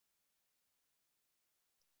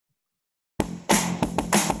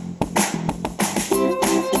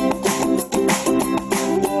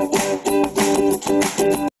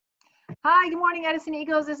Hi, good morning, Edison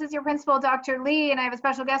Eagles. This is your principal, Dr. Lee, and I have a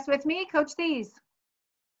special guest with me, Coach Thies.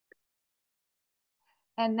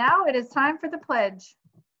 And now it is time for the pledge.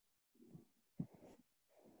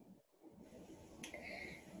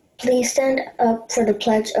 Please stand up for the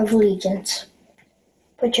Pledge of Allegiance.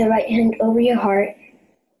 Put your right hand over your heart.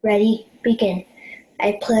 Ready, begin.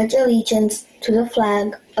 I pledge allegiance to the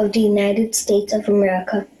flag of the United States of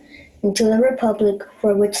America and to the republic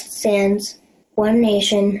for which it stands, one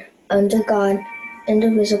nation, under God,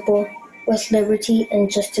 indivisible, with liberty and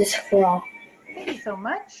justice for all. Thank you so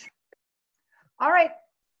much. All right.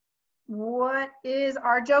 What is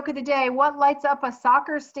our joke of the day? What lights up a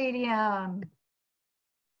soccer stadium?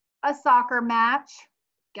 A soccer match.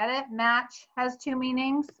 Get it? Match has two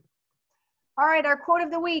meanings. All right, our quote of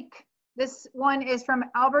the week. This one is from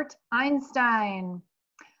Albert Einstein.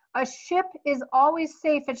 A ship is always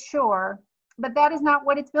safe at shore, but that is not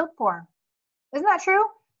what it's built for. Isn't that true?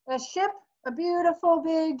 A ship, a beautiful,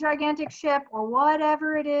 big, gigantic ship, or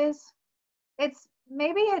whatever it is,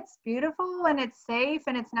 maybe it's beautiful and it's safe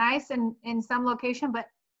and it's nice in some location, but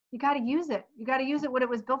you got to use it. You got to use it what it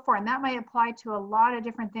was built for, and that might apply to a lot of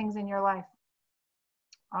different things in your life.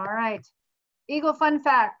 All right, Eagle fun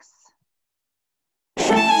facts.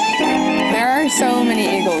 There are so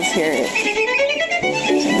many eagles here.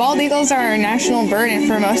 Bald eagles are a national bird, and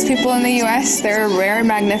for most people in the U.S., they're a rare,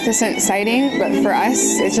 magnificent sighting, but for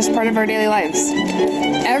us, it's just part of our daily lives.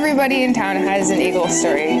 Everybody in town has an eagle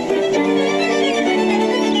story.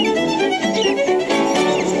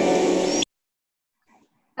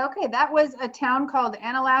 Okay, that was a town called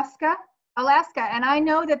Alaska, and I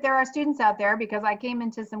know that there are students out there because I came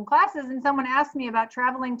into some classes and someone asked me about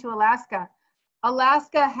traveling to Alaska.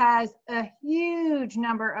 Alaska has a huge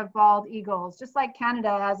number of bald eagles, just like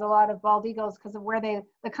Canada has a lot of bald eagles because of where the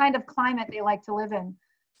kind of climate they like to live in.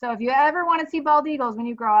 So if you ever want to see bald eagles when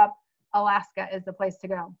you grow up, Alaska is the place to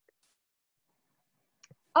go.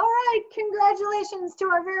 All right, congratulations to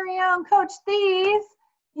our very own Coach Thies.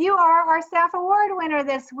 You are our staff award winner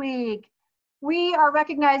this week. We are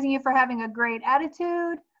recognizing you for having a great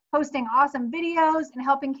attitude, posting awesome videos, and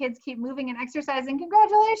helping kids keep moving and exercising.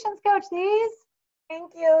 Congratulations, Coach Thies.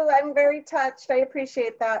 Thank you. I'm very touched. I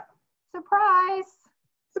appreciate that. Surprise.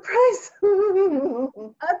 Surprise.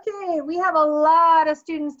 Okay, we have a lot of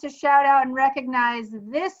students to shout out and recognize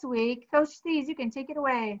this week. Coach Thies, you can take it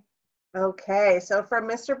away. Okay, so from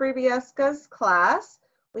Mr. Bribiesca's class,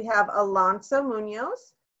 we have Alonso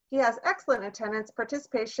Munoz. He has excellent attendance,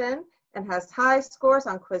 participation, and has high scores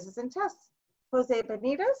on quizzes and tests. Jose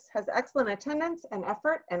Benitez has excellent attendance and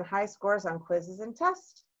effort and high scores on quizzes and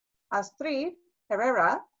tests. Astrid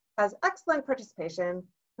Herrera has excellent participation,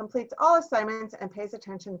 completes all assignments, and pays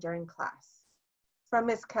attention during class. From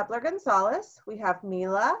Ms. Kepler-Gonzalez, we have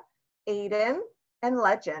Mila, Aiden, and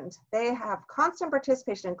Legend. They have constant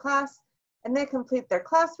participation in class, and they complete their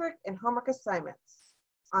classwork and homework assignments.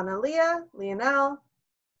 Analia, Lionel,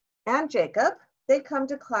 and Jacob, they come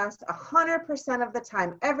to class 100% of the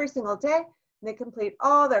time, every single day, and they complete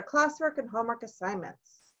all their classwork and homework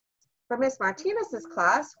assignments. For Ms. Martinez's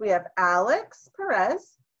class, we have Alex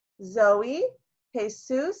Perez, Zoe,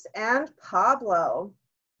 Jesus, and Pablo.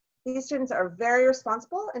 These students are very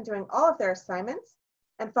responsible in doing all of their assignments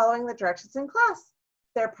and following the directions in class.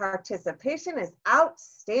 Their participation is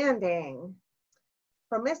outstanding.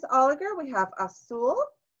 For Ms. Oliger, we have Azul.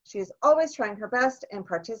 She is always trying her best and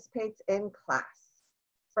participates in class.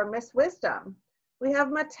 For Ms. Wisdom, we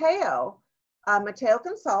have Mateo. Mateo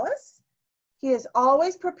Gonzalez. He is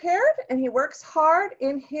always prepared and he works hard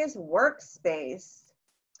in his workspace.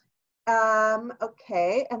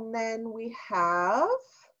 Okay, and then we have,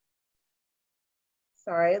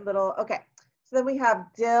 so then we have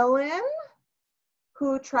Dylan,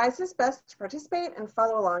 who tries his best to participate and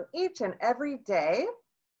follow along each and every day.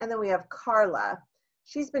 And then we have Carla.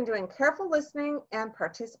 She's been doing careful listening and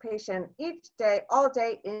participation each day, all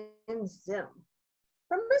day in Zoom.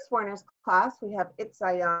 From Miss Warner's class, we have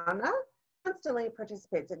Itzayana, constantly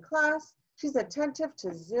participates in class. She's attentive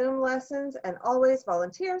to Zoom lessons and always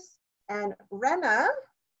volunteers. And Rena,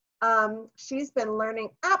 she's been learning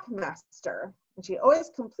App Master, and she always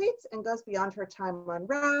completes and goes beyond her time on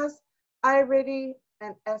RAS, iReady,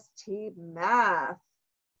 and ST Math.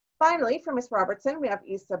 Finally, for Miss Robertson, we have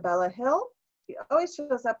Isabella Hill. She always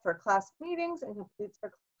shows up for class meetings and completes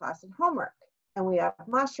her class and homework. And we have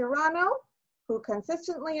Mascherano, who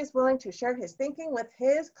consistently is willing to share his thinking with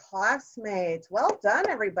his classmates. Well done,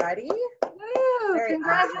 everybody. Woo,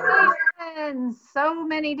 congratulations. So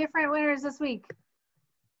many different winners this week.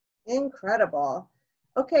 Incredible.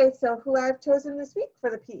 Okay, so who I've chosen this week for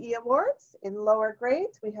the PE Awards. In lower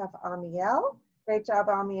grades, we have Amiel. Great job,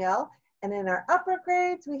 Amiel. And in our upper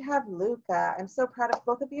grades, we have Luca. I'm so proud of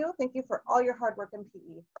both of you. Thank you for all your hard work in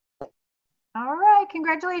PE. All right,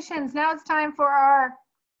 congratulations. Now it's time for our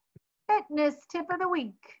fitness tip of the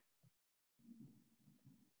week.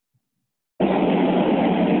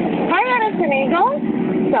 Hi, Addison Eagles.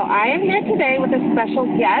 So I am here today with a special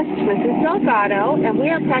guest, Mrs. Delgado, and we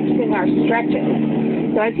are practicing our stretches.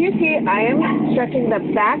 So as you see, I am stretching the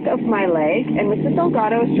back of my leg, and Mrs.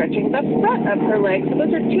 Delgado is stretching the front of her leg. So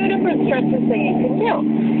those are two different stretches that you can do.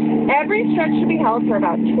 Every stretch should be held for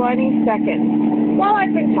about 20 seconds. While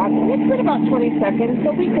I've been talking, it's been about 20 seconds,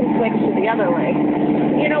 so we can switch to the other leg.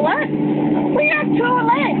 You know what? We have two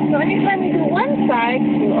legs, so anytime you do one side,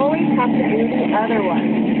 you always have to do the other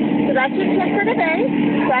one. So that's your tip for today.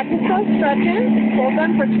 Practice those stretches, hold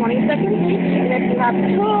them for 20 seconds each, and if you have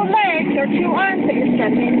two legs or two arms that you're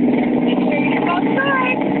stretching, make sure you do both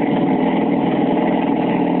sides.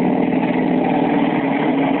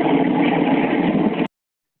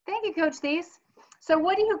 Thank you, Coach Thies. So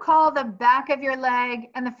what do you call the back of your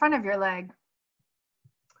leg and the front of your leg?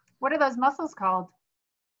 What are those muscles called?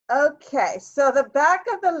 Okay, so the back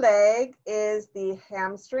of the leg is the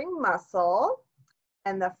hamstring muscle,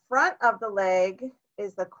 and the front of the leg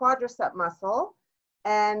is the quadricep muscle,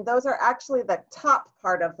 and those are actually the top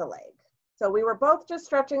part of the leg. So we were both just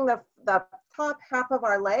stretching the top half of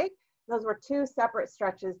our leg. Those were two separate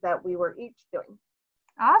stretches that we were each doing.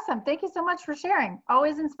 Awesome. Thank you so much for sharing.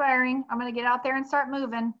 Always inspiring. I'm going to get out there and start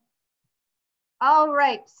moving. All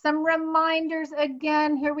right. Some reminders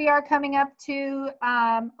again. Here we are coming up to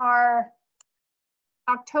our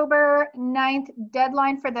October 9th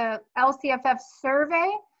deadline for the LCFF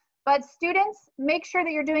survey. But students, make sure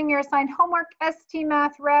that you're doing your assigned homework, ST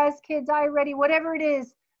Math, RAS, Kids, iReady, whatever it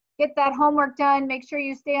is. Get that homework done. Make sure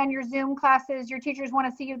you stay on your Zoom classes. Your teachers want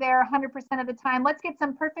to see you there 100% of the time. Let's get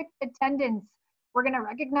some perfect attendance. We're going to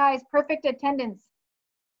recognize perfect attendance.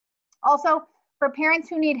 Also, for parents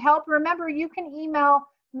who need help, remember you can email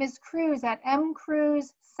Ms. Cruz at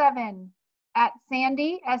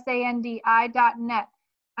mcruz@sandy.net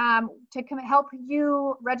to help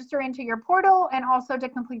you register into your portal and also to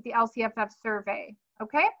complete the LCFF survey,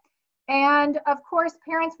 okay? And of course,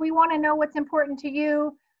 parents, we want to know what's important to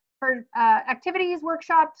you for activities,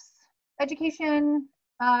 workshops, education,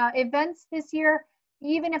 events this year.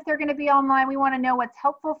 Even if they're going to be online, we want to know what's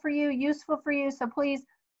helpful for you, useful for you. So please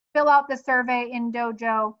fill out the survey in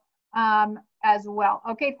Dojo as well.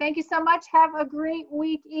 Okay, thank you so much. Have a great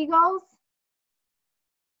week, Eagles.